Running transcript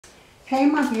Hey,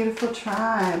 my beautiful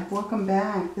tribe. Welcome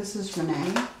back. This is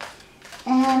Renee.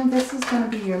 And this is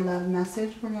going to be your love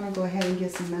message. We're going to go ahead and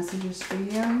get some messages for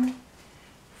you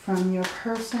from your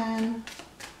person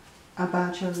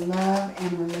about your love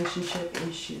and relationship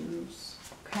issues.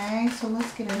 Okay, so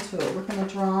let's get into it. We're going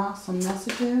to draw some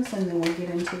messages and then we'll get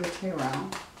into the tarot.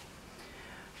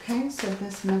 Okay, so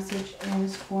this message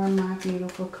is for my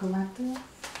beautiful collective.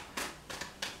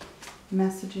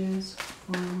 Messages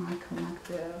for my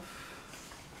collective.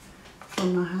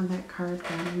 Don't know how that card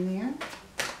got in there.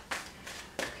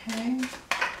 Okay,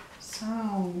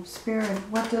 so Spirit,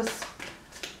 what does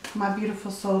my beautiful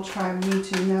soul tribe need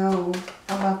to know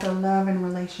about their love and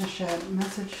relationship?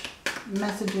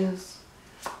 Messages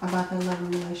about their love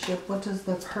and relationship. What does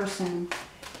the person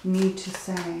need to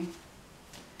say?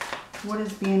 What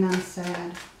is being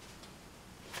unsaid?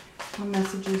 What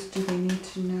messages do they need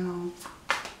to know?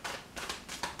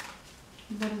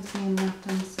 What is being left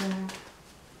unsaid?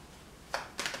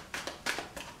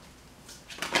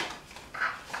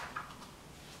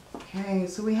 Okay,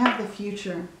 so we have the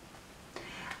future.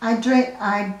 I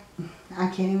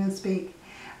can't even speak.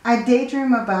 I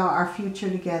daydream about our future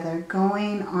together,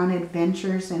 going on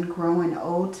adventures and growing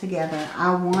old together.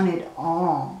 I want it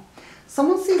all.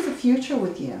 Someone sees a future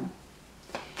with you.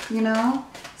 You know,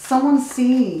 someone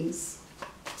sees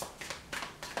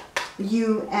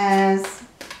you as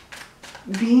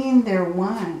being their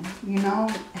one, you know,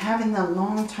 having that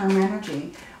long-term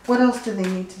energy. What else do they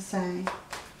need to say?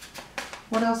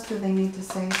 What else do they need to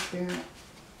say, Spirit?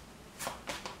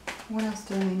 What else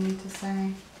do they need to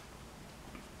say?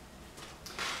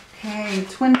 Okay,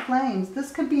 twin flames.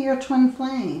 This could be your twin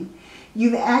flame.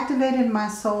 You've activated my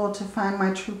soul to find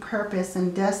my true purpose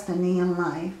and destiny in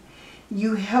life.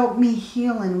 You helped me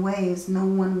heal in ways no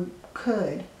one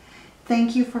could.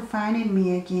 Thank you for finding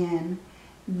me again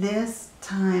this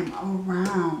time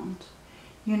around.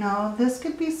 You know, this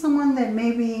could be someone that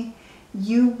maybe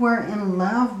you were in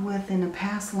love with in a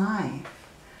past life.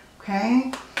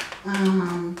 Okay?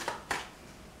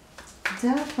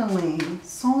 Definitely.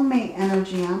 Soulmate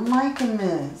energy. I'm liking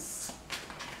this.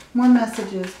 More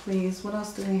messages, please. What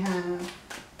else do they have?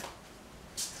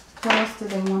 What else do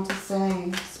they want to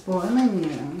say? Spoiling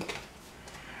you.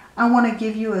 I want to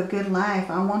give you a good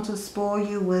life. I want to spoil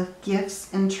you with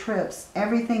gifts and trips.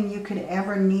 Everything you could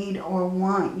ever need or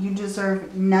want. You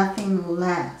deserve nothing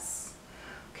less.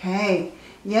 Okay.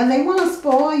 Yeah, they want to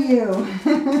spoil you.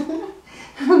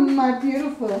 My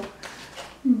beautiful.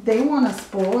 They want to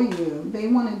spoil you. They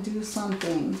want to do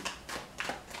something.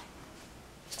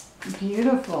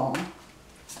 Beautiful.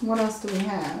 What else do we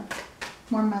have?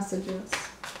 More messages.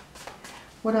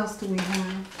 What else do we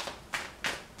have?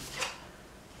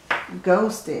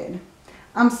 Ghosted.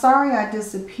 I'm sorry I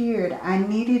disappeared. I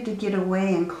needed to get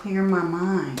away and clear my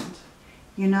mind.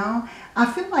 You know, I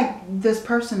feel like this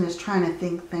person is trying to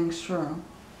think things through.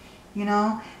 You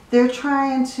know, they're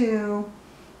trying to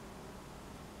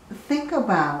think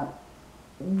about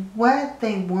what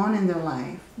they want in their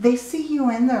life. They see you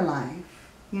in their life.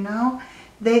 You know,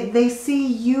 they see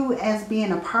you as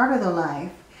being a part of their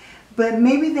life. But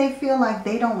maybe they feel like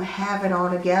they don't have it all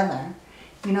together.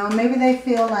 You know, maybe they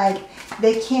feel like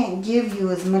they can't give you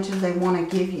as much as they want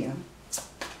to give you.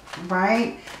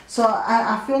 Right? So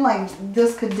I feel like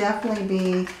this could definitely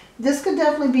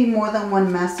be more than one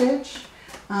message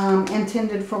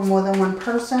intended for more than one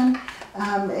person.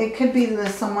 It could be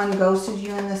that someone ghosted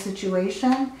you in the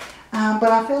situation.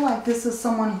 But I feel like this is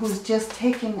someone who's just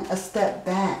taking a step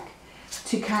back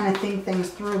to kind of think things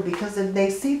through. Because if they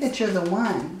see that you're the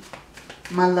one,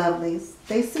 my lovelies,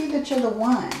 they see that you're the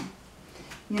one.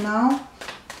 You know?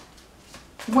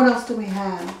 What else do we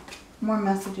have? More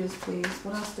messages, please.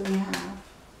 What else do we have?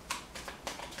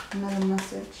 Another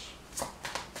message.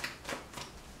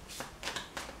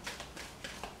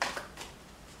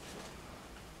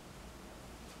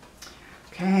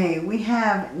 Okay, we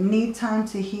have need time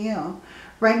to heal.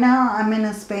 Right now, I'm in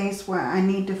a space where I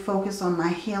need to focus on my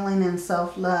healing and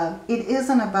self-love. It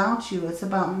isn't about you. It's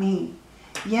about me.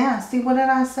 Yeah, see, what did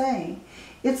I say?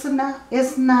 It's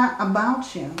not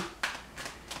about you.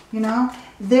 You know,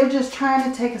 they're just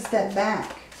trying to take a step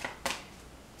back.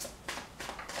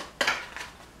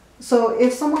 So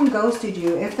if someone ghosted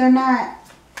you, if they're not,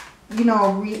 you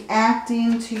know,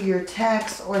 reacting to your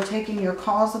texts or taking your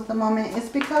calls at the moment, it's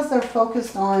because they're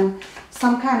focused on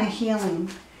some kind of healing.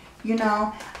 You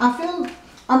know,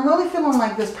 I'm really feeling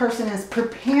like this person is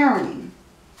preparing.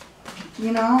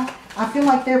 You know, I feel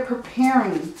like they're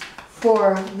preparing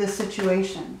for this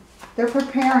situation. They're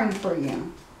preparing for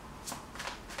you.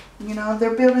 You know,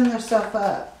 they're building themselves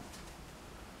up.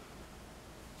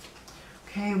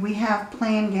 Okay, we have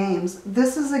playing games.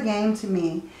 This is a game to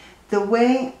me. The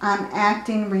way I'm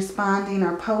acting, responding,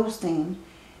 or posting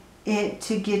it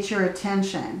to get your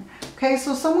attention. Okay,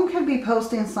 so someone could be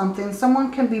posting something.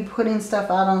 Someone can be putting stuff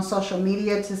out on social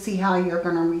media to see how you're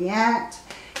going to react,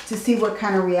 to see what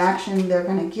kind of reaction they're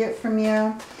going to get from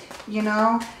you. You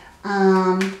know,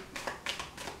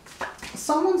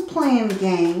 someone's playing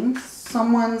games.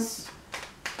 Someone's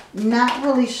not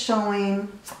really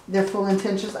showing their full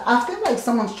intentions. I feel like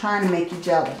someone's trying to make you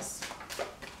jealous.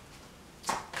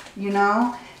 You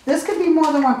know, this could be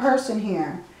more than one person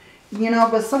here. You know,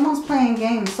 but someone's playing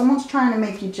games. Someone's trying to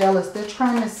make you jealous. They're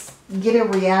trying to get a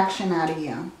reaction out of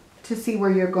you to see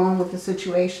where you're going with the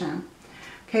situation.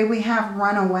 Okay, we have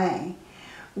run away.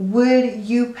 Would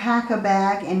you pack a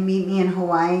bag and meet me in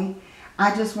Hawaii?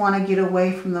 I just want to get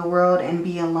away from the world and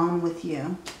be alone with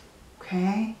you.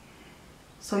 Okay?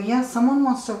 So yeah, someone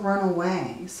wants to run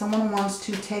away. Someone wants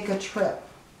to take a trip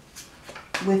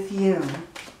with you.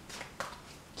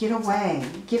 Get away.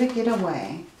 Get a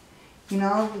getaway. You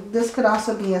know, this could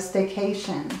also be a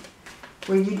staycation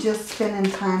where you're just spending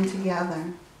time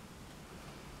together.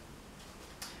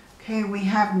 Okay, we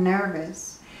have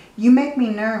nervous. You make me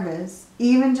nervous.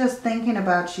 Even just thinking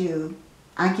about you,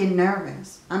 I get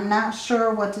nervous. I'm not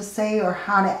sure what to say or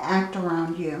how to act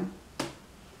around you.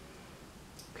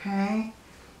 Okay.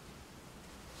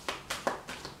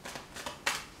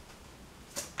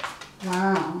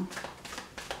 Wow.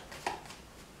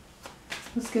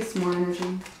 Let's get some more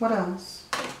energy. What else?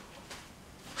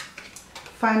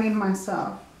 Finding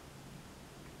myself.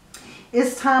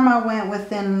 It's time I went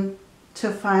within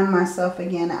to find myself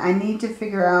again. I need to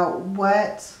figure out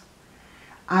what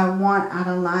I want out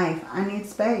of life. I need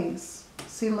space.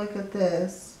 See, look at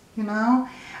this, you know?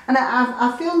 And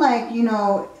I feel like, you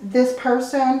know, this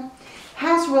person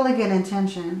has really good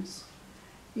intentions,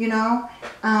 you know?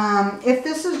 If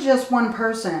this is just one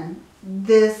person,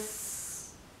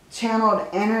 this channeled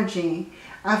energy,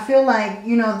 I feel like,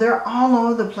 you know, they're all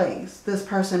over the place, this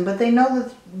person, but they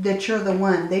know that you're the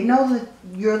one. They know that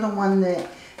you're the one that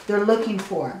they're looking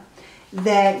for,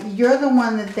 that you're the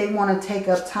one that they want to take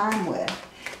up time with.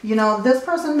 You know, this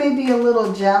person may be a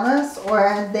little jealous,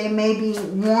 or they may be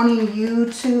wanting you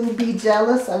to be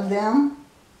jealous of them,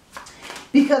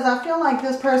 because I feel like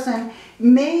this person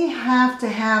may have to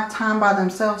have time by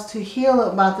themselves to heal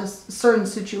about this certain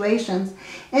situations.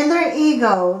 And their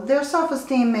ego, their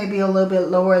self-esteem may be a little bit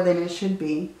lower than it should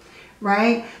be,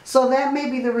 right? So that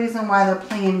may be the reason why they're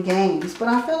playing games. But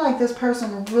I feel like this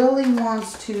person really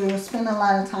wants to spend a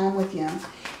lot of time with you,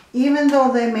 even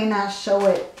though they may not show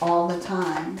it all the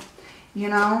time, you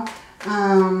know?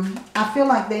 I feel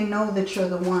like they know that you're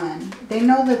the one. They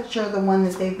know that you're the one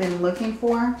that they've been looking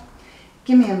for.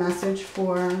 Give me a message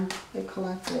for the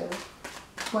collective.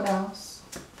 What else?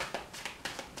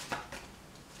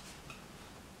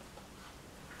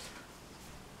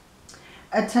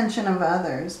 Attention of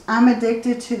others. I'm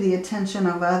addicted to the attention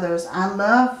of others. I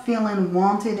love feeling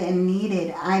wanted and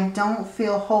needed. I don't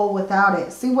feel whole without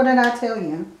it. See, what did I tell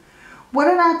you? What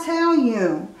did I tell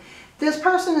you? This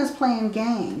person is playing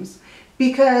games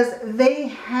because they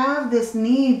have this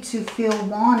need to feel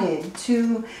wanted,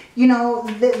 to, you know,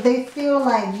 they feel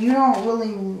like you don't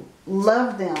really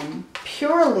love them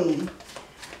purely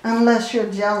unless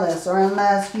you're jealous or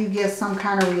unless you get some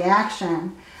kind of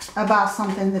reaction about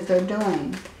something that they're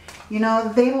doing. You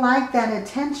know, they like that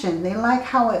attention. They like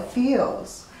how it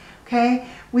feels. Okay,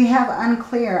 we have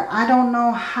unclear. I don't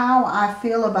know how I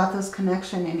feel about this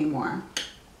connection anymore.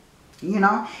 You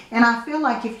know, and I feel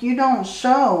like if you don't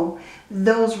show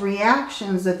those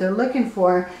reactions that they're looking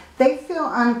for, they feel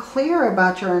unclear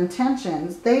about your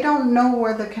intentions. They don't know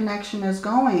where the connection is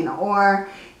going, or,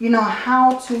 you know,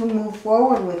 how to move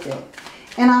forward with it.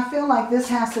 And I feel like this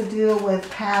has to deal with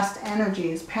past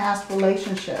energies, past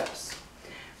relationships.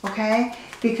 Okay?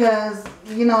 Because,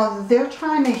 you know, they're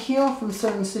trying to heal from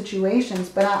certain situations,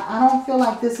 but I don't feel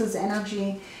like this is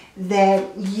energy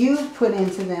that you've put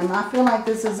into them. I feel like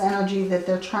this is energy that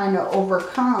they're trying to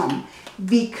overcome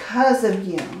because of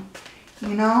you.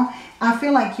 You know, I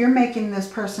feel like you're making this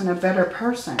person a better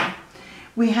person.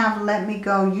 We have let me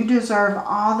go. You deserve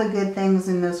all the good things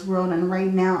in this world, and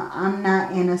right now I'm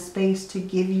not in a space to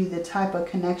give you the type of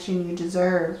connection you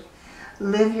deserve.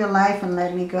 Live your life and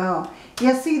let me go.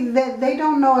 Yeah, see, they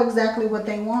don't know exactly what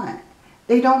they want.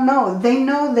 They don't know. They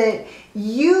know that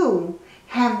you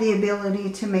have the ability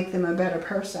to make them a better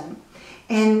person.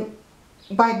 And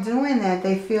by doing that,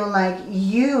 they feel like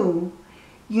you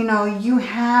know, you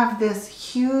have this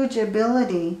huge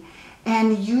ability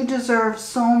and you deserve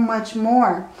so much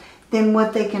more than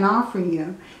what they can offer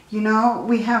you. You know,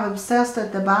 we have obsessed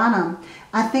at the bottom.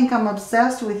 I think I'm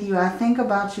obsessed with you. I think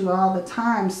about you all the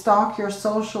time. Stalk your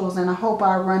socials and I hope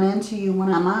I run into you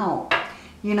when I'm out.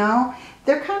 You know,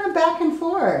 they're kind of back and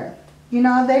forth. You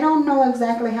know, they don't know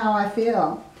exactly how I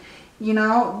feel. You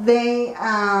know, they,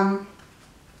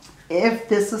 if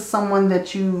this is someone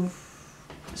that you've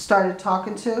started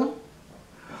talking to,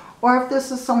 or if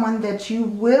this is someone that you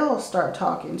will start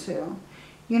talking to,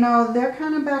 you know, they're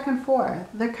kind of back and forth.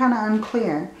 They're kind of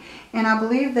unclear. And I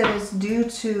believe that it's due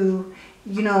to,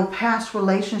 you know, past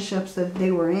relationships that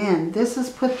they were in. This has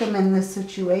put them in this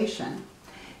situation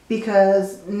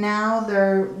because now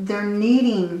they're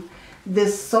needing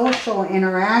this social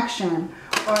interaction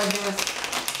or this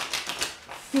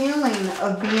feeling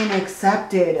of being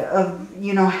accepted, of,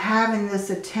 you know, having this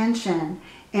attention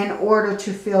in order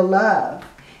to feel love.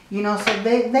 You know, so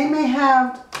they may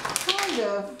have kind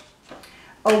of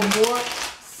a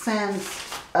warped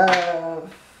sense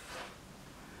of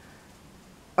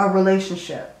a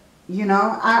relationship. You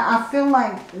know, I feel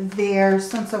like their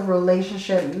sense of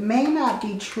relationship may not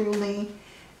be truly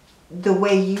the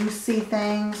way you see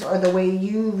things or the way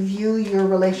you view your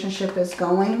relationship as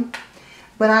going.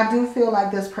 But I do feel like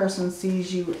this person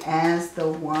sees you as the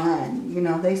one. You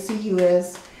know, they see you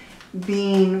as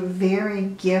being very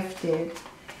gifted,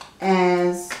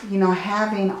 as, you know,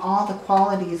 having all the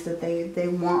qualities that they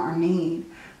want or need.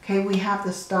 Okay, we have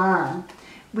the Star.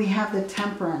 We have the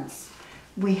Temperance.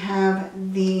 We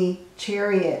have the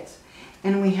Chariot.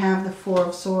 And we have the Four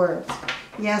of Swords.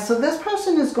 Yeah, so this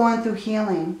person is going through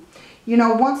healing. You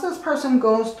know, once this person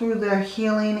goes through their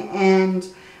healing and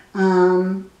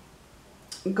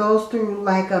goes through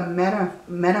like a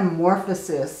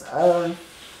metamorphosis of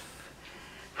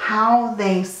how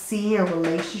they see a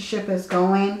relationship is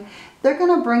going, they're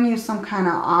going to bring you some kind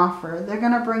of offer. They're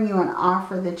going to bring you an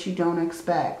offer that you don't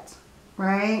expect,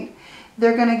 right?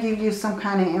 They're going to give you some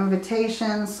kind of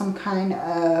invitation, some kind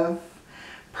of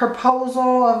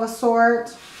proposal of a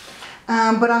sort.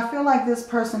 But I feel like this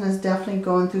person is definitely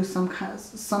going through some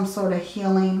sort of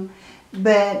healing.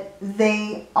 But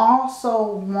they also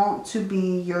want to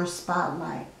be your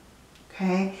spotlight.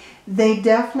 Okay? They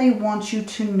definitely want you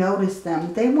to notice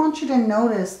them. They want you to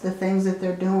notice the things that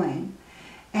they're doing.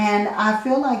 And I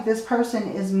feel like this person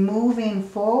is moving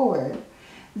forward.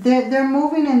 They're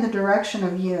moving in the direction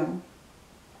of you.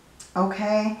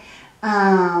 Okay?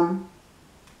 But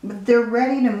they're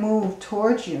ready to move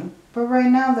towards you. But right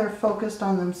now they're focused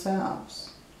on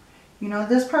themselves. You know,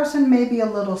 this person may be a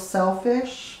little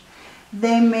selfish.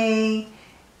 They may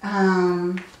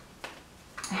have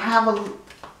an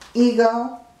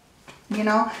ego. You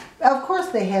know, of course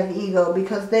they have ego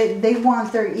because they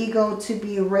want their ego to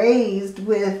be raised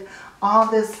with all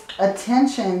this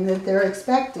attention that they're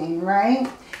expecting, right?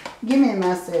 Give me a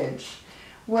message.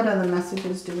 What other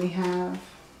messages do we have?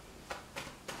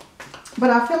 But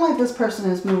I feel like this person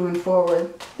is moving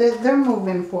forward. They're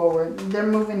moving forward. They're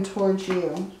moving towards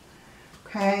you.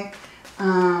 Okay?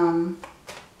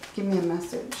 Give me a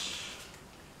message.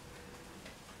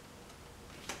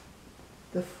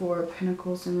 The Four of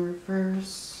Pentacles in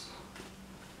reverse.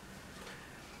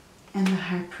 And the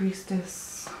High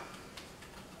Priestess.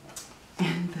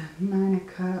 And the Nine of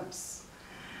Cups.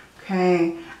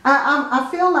 Okay. I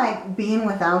feel like being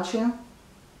without you.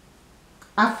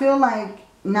 I feel like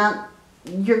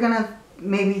you're going to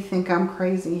maybe think I'm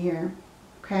crazy here.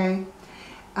 Okay.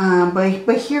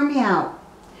 But hear me out.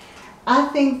 I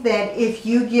think that if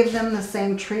you give them the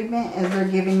same treatment as they're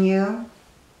giving you,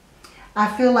 I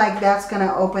feel like that's going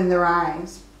to open their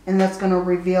eyes. And that's going to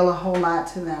reveal a whole lot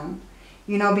to them.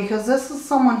 You know, because this is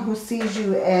someone who sees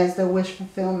you as their wish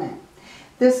fulfillment.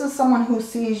 This is someone who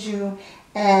sees you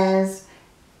as,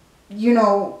 you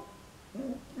know,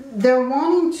 they're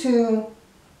wanting to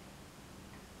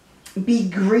be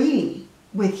greedy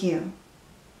with you.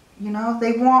 You know,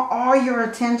 they want all your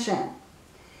attention.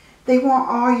 They want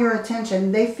all your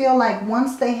attention. They feel like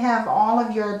once they have all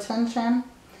of your attention,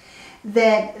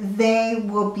 that they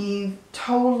will be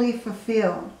totally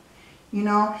fulfilled. You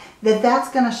know, that's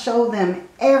going to show them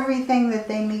everything that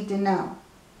they need to know.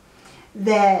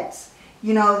 That,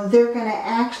 you know, they're going to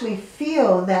actually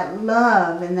feel that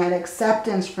love and that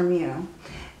acceptance from you.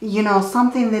 You know,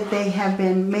 something that they have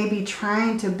been maybe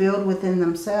trying to build within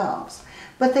themselves,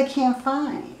 but they can't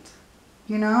find,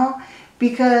 you know,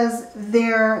 because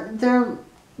they're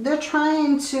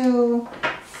trying to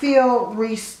feel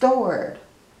restored.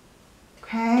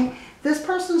 Okay? This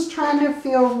person's trying to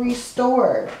feel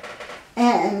restored.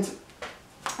 And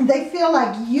they feel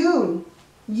like you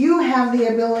have the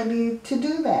ability to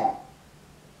do that.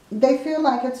 They feel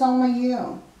like it's only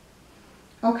you.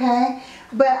 Okay?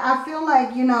 But I feel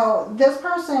like, you know, this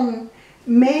person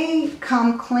may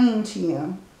come clean to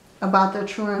you about their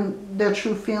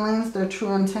true feelings, their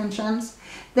true intentions.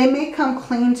 They may come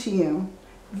clean to you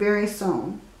very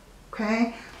soon.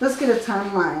 Okay? Let's get a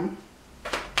timeline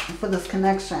for this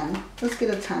connection. Let's get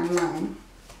a timeline.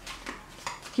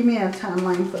 Give me a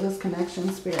timeline for this connection,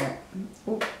 Spirit.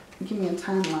 Ooh, give me a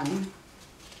timeline.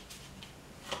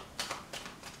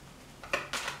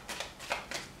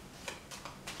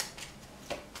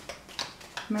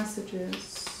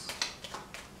 Messages.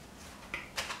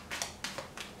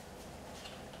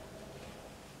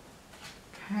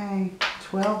 Okay,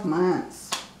 12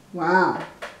 months. Wow.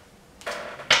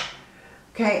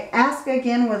 Okay, ask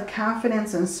again with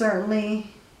confidence and certainty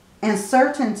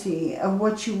of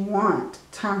what you want.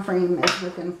 Time frame is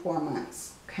within 4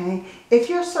 months. Okay, if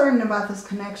you're certain about this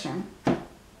connection,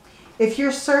 if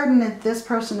you're certain that this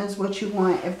person is what you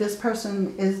want, if this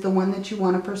person is the one that you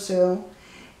want to pursue,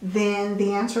 then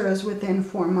the answer is within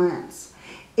 4 months.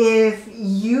 If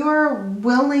you're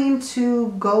willing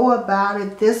to go about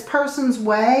it this person's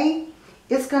way,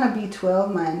 it's going to be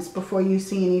 12 months before you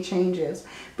see any changes,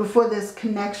 before this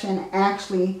connection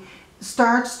actually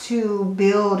starts to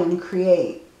build and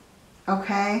create.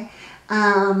 Okay?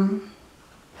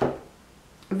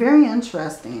 Very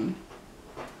interesting.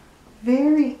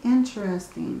 Very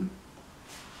interesting.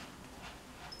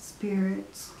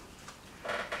 Spirits.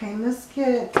 Okay, let's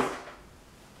get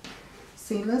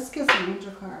some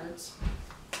angel cards.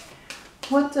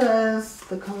 What does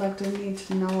the collective need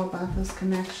to know about this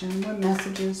connection? What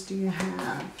messages do you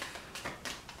have?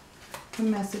 What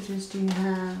messages do you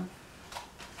have?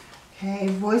 Okay,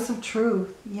 voice of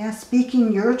truth. Yes,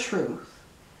 speaking your truth.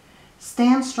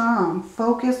 Stand strong.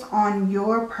 Focus on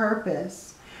your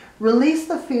purpose. Release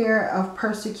the fear of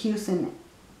persecution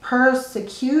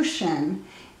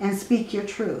and speak your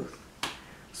truth.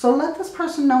 So let this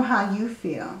person know how you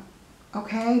feel.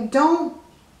 Okay? Don't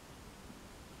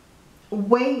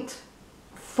wait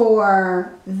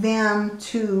for them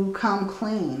to come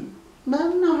clean. Let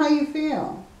them know how you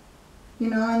feel. You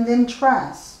know, and then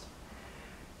trust.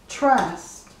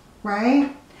 Trust,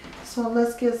 right? So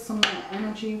let's get some more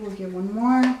energy. We'll get one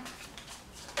more.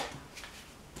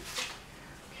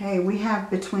 Okay, we have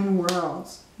between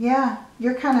worlds. Yeah,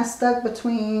 you're kind of stuck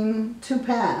between two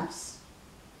paths.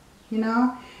 You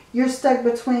know, you're stuck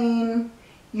between,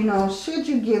 you know, should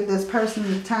you give this person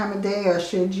the time of day or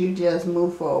should you just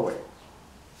move forward?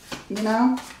 You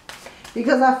know,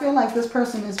 because I feel like this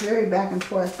person is very back and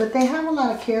forth, but they have a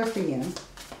lot of care for you.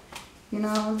 You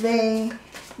know,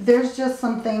 there's just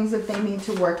some things that they need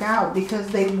to work out because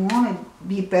they want to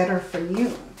be better for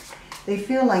you. They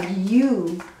feel like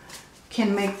you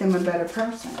can make them a better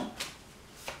person.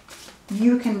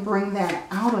 You can bring that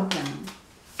out of them,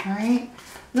 right?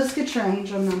 Let's get your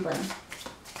angel number.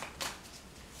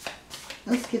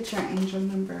 Let's get your angel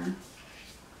number.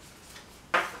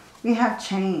 We have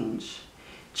change.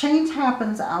 Change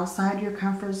happens outside your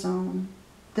comfort zone.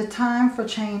 The time for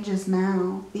change is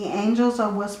now. The angels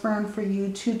are whispering for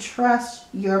you to trust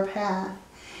your path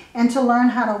and to learn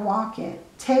how to walk it.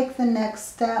 Take the next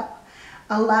step.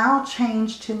 Allow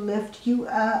change to lift you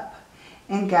up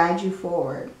and guide you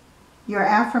forward. Your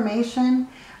affirmation: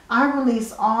 I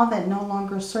release all that no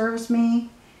longer serves me.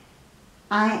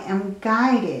 I am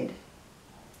guided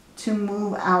to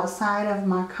move outside of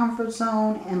my comfort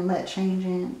zone and let change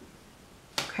in.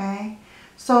 Okay?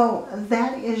 So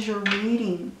that is your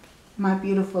reading, my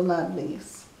beautiful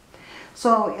lovelies.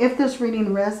 So if this reading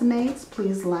resonates,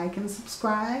 please like and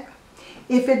subscribe.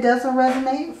 If it doesn't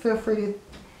resonate, feel free to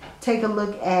take a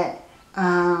look at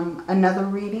another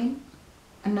reading.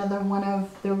 Another one of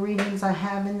the readings I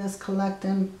have in this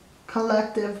collective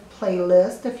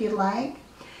playlist, if you like.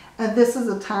 This is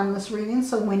a timeless reading,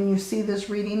 so when you see this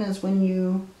reading is when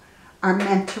you are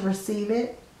meant to receive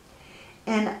it.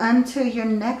 And until your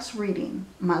next reading,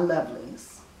 my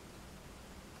lovelies,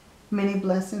 many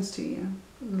blessings to you.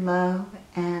 Love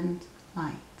and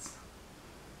light.